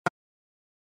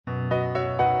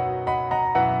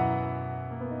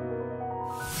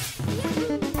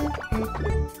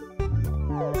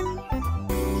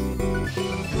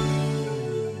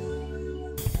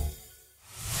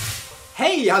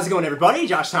Hey, how's it going, everybody?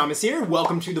 Josh Thomas here.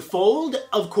 Welcome to The Fold.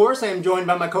 Of course, I am joined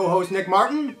by my co-host, Nick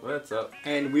Martin. What's up?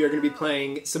 And we are going to be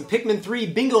playing some Pikmin 3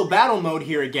 Bingo Battle mode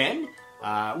here again.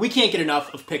 We can't get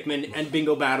enough of Pikmin and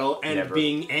Bingo Battle and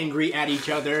being angry at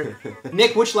each other.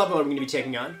 Nick, which level are we going to be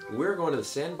taking on? We're going to the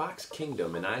Sandbox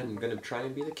Kingdom, and I'm going to try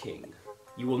and be the king.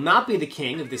 You will not be the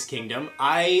king of this kingdom.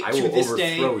 I will to this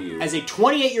day, overthrow you. as a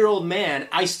 28-year-old man,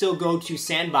 I still go to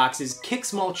sandboxes, kick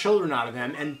small children out of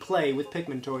them, and play with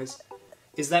Pikmin toys.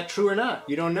 Is that true or not?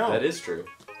 You don't know. That is true.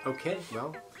 Okay,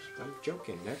 well, I'm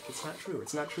joking, Nick. It's not true.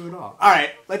 It's not true at all. All right,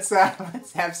 let's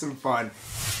have some fun.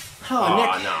 Oh,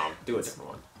 Nick, no. Do a different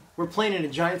one. we're playing in a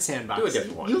giant sandbox. Do a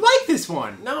different one. You like this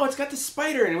one? No, it's got the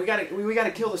spider, and we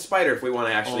gotta kill the spider if we want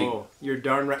to actually... Oh, you're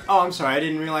darn right. Oh, I'm sorry. I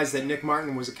didn't realize that Nick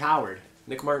Martin was a coward.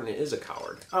 Nick Martin is a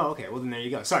coward. Oh, okay. Well, then there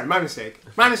you go. Sorry, my mistake.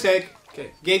 My mistake.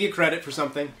 Okay. Gave you credit for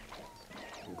something.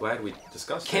 I'm glad we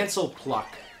discussed Cancel pluck.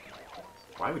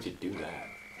 Why would you do that?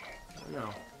 I don't know.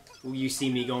 Will you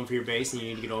see me going for your base and you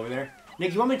need to get over there?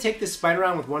 Nick, you want me to take this spider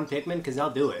on with one Pikmin? Because I'll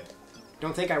do it.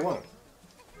 Don't think I won't.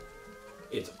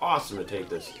 It's awesome to take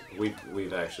this.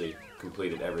 We've actually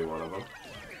completed every one of them.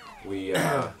 We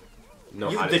know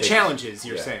how to the take challenges,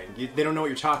 you're saying. They don't know what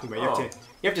you're talking about.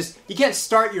 You can't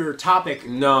start your topic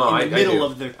in the middle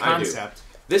of the concept.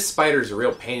 This spider's a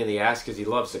real pain in the ass because he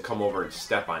loves to come over and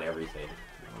step on everything.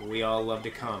 We all love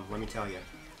to come, let me tell you.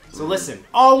 So listen.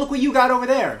 Oh, look what you got over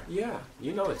there. Yeah,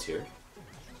 you know it's here.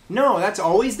 No, that's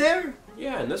always there?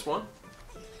 Yeah, and this one.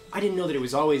 I didn't know that it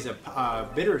was always a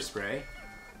bitter spray.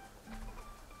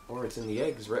 Or it's in the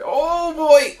eggs, right? Oh,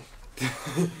 boy!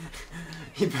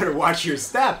 You better watch your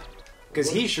step. Because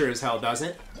he sure as hell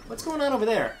doesn't. What's going on over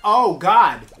there? Oh,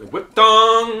 God. The whip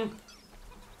tongue!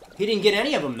 He didn't get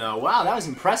any of them, though. Wow, that was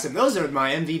impressive. Those are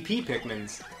my MVP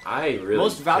Pikmins. I really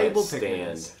Most valuable can't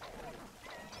stand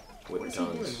whip What is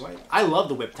tongues. he doing? I love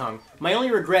the whip tongue. My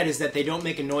only regret is that they don't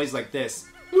make a noise like this.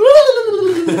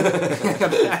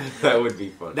 That would be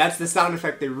fun. That's the sound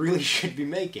effect they really should be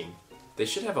making. They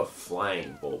should have a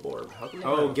flying Bulborb. How come they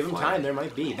Oh, have give them flying? time. There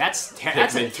might be. That's a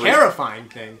Pikmin 3. terrifying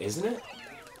thing. Isn't it?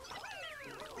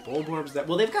 Bulborbs that...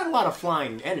 Well, they've got a lot of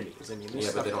flying enemies. I mean,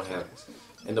 Yeah, but they don't have...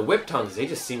 And the whip tongues, they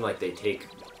just seem like they take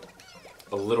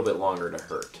a little bit longer to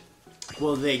hurt.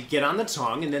 Well, they get on the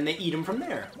tongue, and then they eat them from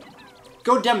there.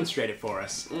 Go demonstrate it for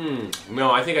us.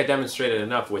 No, I think I demonstrated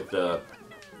enough with the...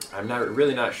 I'm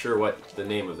really not sure what the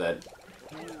name of that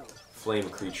flame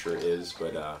creature is,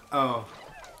 but Oh,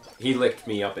 he licked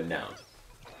me up and down.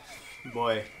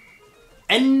 boy.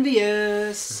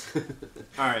 Envious!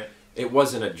 Alright. It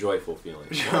wasn't a joyful feeling.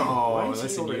 Oh, Why is he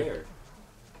listen, over there?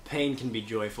 Pain can be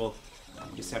joyful.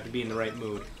 You just have to be in the right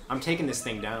mood. I'm taking this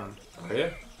thing down. Oh, yeah?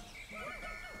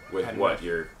 With Had what, enough.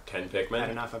 your 10 Pikmin? I've had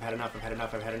enough, I've had enough, I've had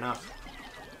enough, I've had enough.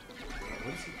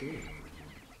 What is he doing?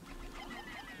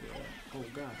 Yeah. Oh,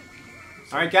 God.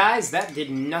 Alright, guys, that did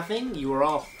nothing. You were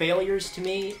all failures to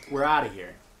me. We're out of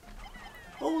here.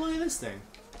 Oh, look at this thing.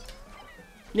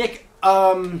 Nick,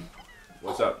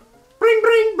 What's up? Bring,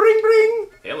 bring, bring, bring!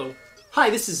 Hello. Hi,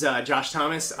 this is Josh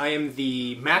Thomas. I am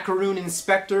the macaroon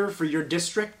inspector for your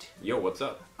district. Yo, what's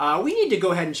up? We need to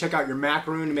go ahead and check out your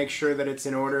macaroon to make sure that it's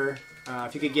in order.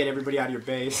 If you could get everybody out of your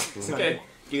base. So Okay. I can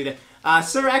do that.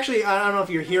 Sir, actually, I don't know if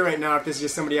you're here right now, if this is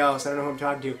just somebody else. I don't know who I'm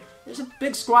talking to. There's a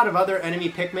big squad of other enemy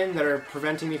Pikmin that are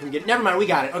preventing me from getting... Never mind, we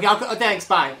got it. Okay, thanks,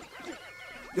 bye.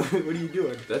 What are you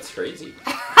doing? That's crazy.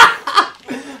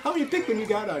 How many Pikmin you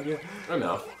got on you?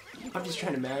 Enough. I'm just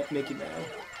trying to make you mad.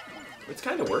 It's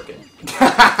kind of working.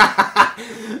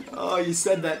 Oh, you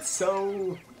said that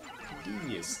so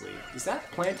deviously. Is that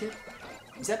planted?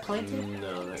 Is that planted?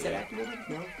 No, not Is that yet. activated?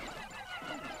 No.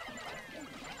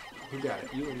 Who got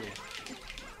it? You or me?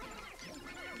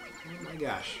 Oh my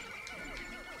gosh.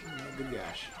 Oh my good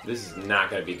gosh. This is not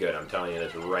going to be good. I'm telling you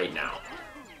this right now.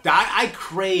 I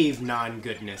crave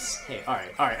non-goodness. Hey,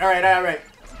 alright.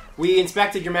 We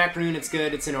inspected your macaroon. It's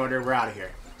good. It's in order. We're out of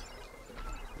here.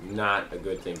 Not a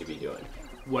good thing to be doing.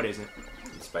 What is it?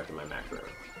 Inspecting my macaroon.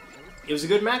 It was a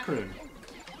good macaroon.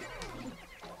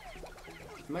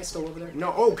 Am I still over there?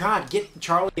 No. Oh, God. Get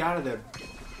Charlie out of the...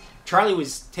 Charlie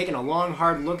was taking a long,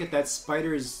 hard look at that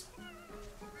spider's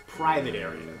private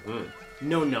area.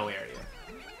 No area.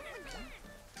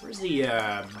 Where's the,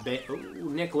 oh,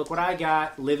 Nick, look what I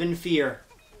got. Live in fear.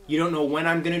 You don't know when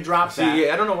I'm gonna drop that. See,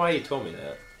 I don't know why you told me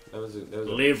that. That was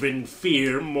Live in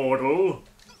fear, mortal.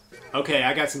 Okay,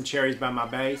 I got some cherries by my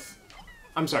base.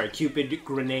 I'm sorry, Cupid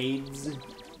grenades.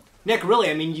 Nick, really,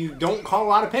 I mean, you don't call a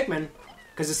lot of Pikmin.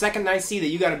 Because the second I see that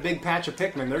you got a big patch of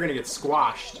Pikmin, they're gonna get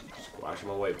squashed. Squash him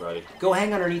away, buddy. Go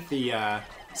hang underneath the,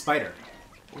 spider.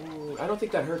 Ooh, I don't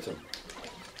think that hurts him.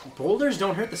 Boulders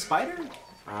don't hurt the spider?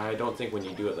 I don't think when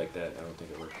you do it like that, I don't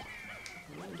think it works.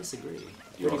 I disagree.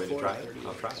 You want me to try it?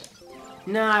 I'll try it.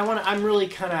 No, I'm really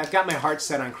kind of. I've got my heart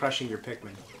set on crushing your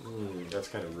Pikmin. That's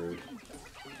kind of rude.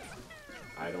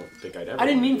 I don't think I'd ever. I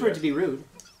didn't mean for it to be rude.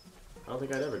 I don't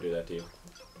think I'd ever do that to you.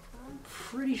 I'm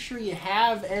pretty sure you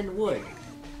have and would.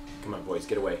 Come on, boys,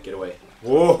 get away, get away.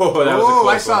 Whoa, that was a close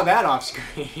I saw one. that off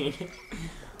screen.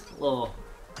 little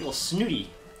snooty.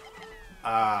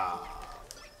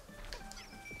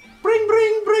 Bring,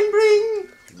 bring, bring, bring.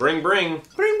 Bring, bring.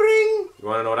 Bring, bring. You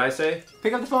want to know what I say?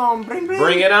 Pick up the phone. Bring, bring.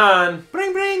 Bring it on.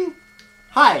 Bring, bring.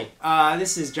 Hi,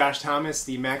 this is Josh Thomas,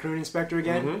 the macaroon inspector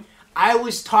again. Mm-hmm. I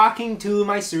was talking to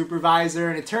my supervisor,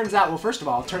 and it turns out, well, first of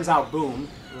all, it turns out, boom.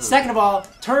 Second of all,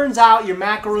 turns out your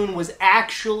macaroon was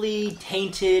actually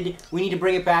tainted. We need to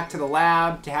bring it back to the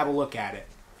lab to have a look at it.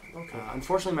 Okay.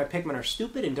 Unfortunately, my Pikmin are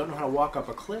stupid and don't know how to walk up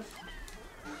a cliff.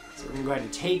 So we're going to go ahead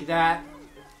and take that.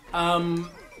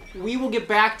 We will get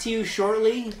back to you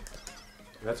shortly.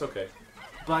 That's okay.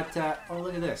 But, oh,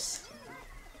 look at this.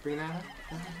 Bring that up.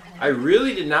 I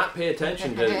really did not pay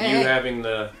attention to you having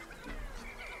the...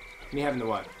 Me having the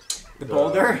what? The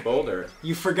boulder? Boulder.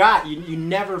 You forgot. You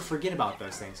never forget about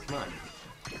those things. Come on.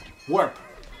 Warp.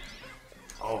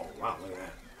 Oh, wow, look at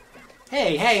that.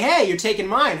 Hey, hey, hey, you're taking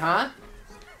mine, huh?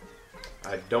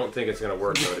 I don't think it's going to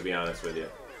work, though, to be honest with you.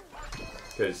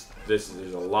 Because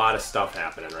there's a lot of stuff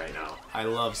happening right now. I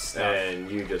love stuff. And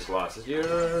you just lost it.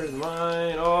 Yours,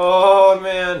 mine. Oh,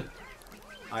 man.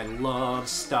 I love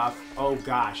stuff. Oh,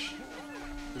 gosh.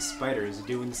 This spider is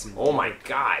doing some... Oh, my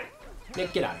God.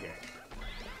 Nick, get out of here.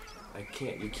 I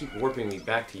can't. You keep warping me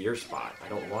back to your spot. I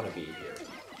don't want to be here.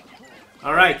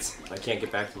 All right. I can't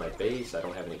get back to my base. I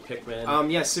don't have any Pikmin.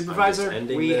 Yes, supervisor.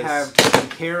 We this. have taken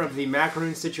care of the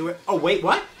macaroon situation. Oh, wait,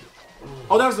 what?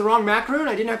 Oh, that was the wrong macaroon?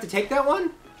 I didn't have to take that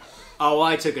one? Oh, well,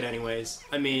 I took it anyways.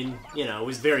 I mean, you know, it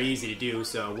was very easy to do,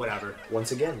 so whatever.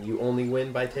 Once again, you only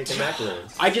win by taking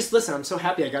macaroons. Listen, I'm so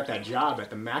happy I got that job at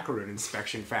the macaroon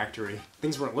inspection factory.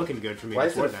 Things weren't looking good for me Why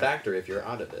is it before a factory if you're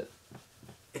out of it?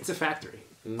 It's a factory.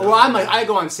 No. Well, I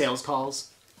go on sales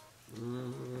calls. I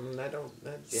don't...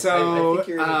 I So, think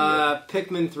you're an idiot.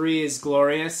 Pikmin 3 is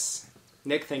glorious.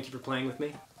 Nick, thank you for playing with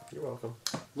me. You're welcome.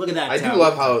 Look at that. I do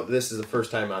love how this is the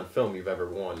first time on film you've ever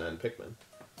won on Pikmin.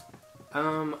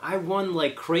 I won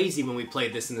like crazy when we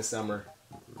played this in the summer.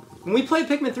 When we played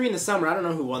Pikmin 3 in the summer, I don't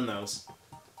know who won those.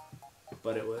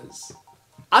 But it was...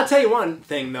 I'll tell you one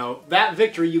thing, though. That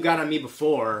victory you got on me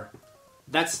before,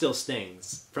 that still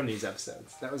stings from these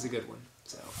episodes. That was a good one,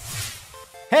 so...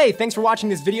 Hey, thanks for watching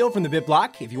this video from the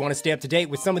BitBlock. If you want to stay up to date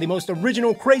with some of the most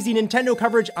original, crazy Nintendo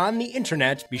coverage on the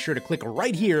internet, be sure to click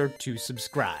right here to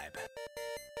subscribe.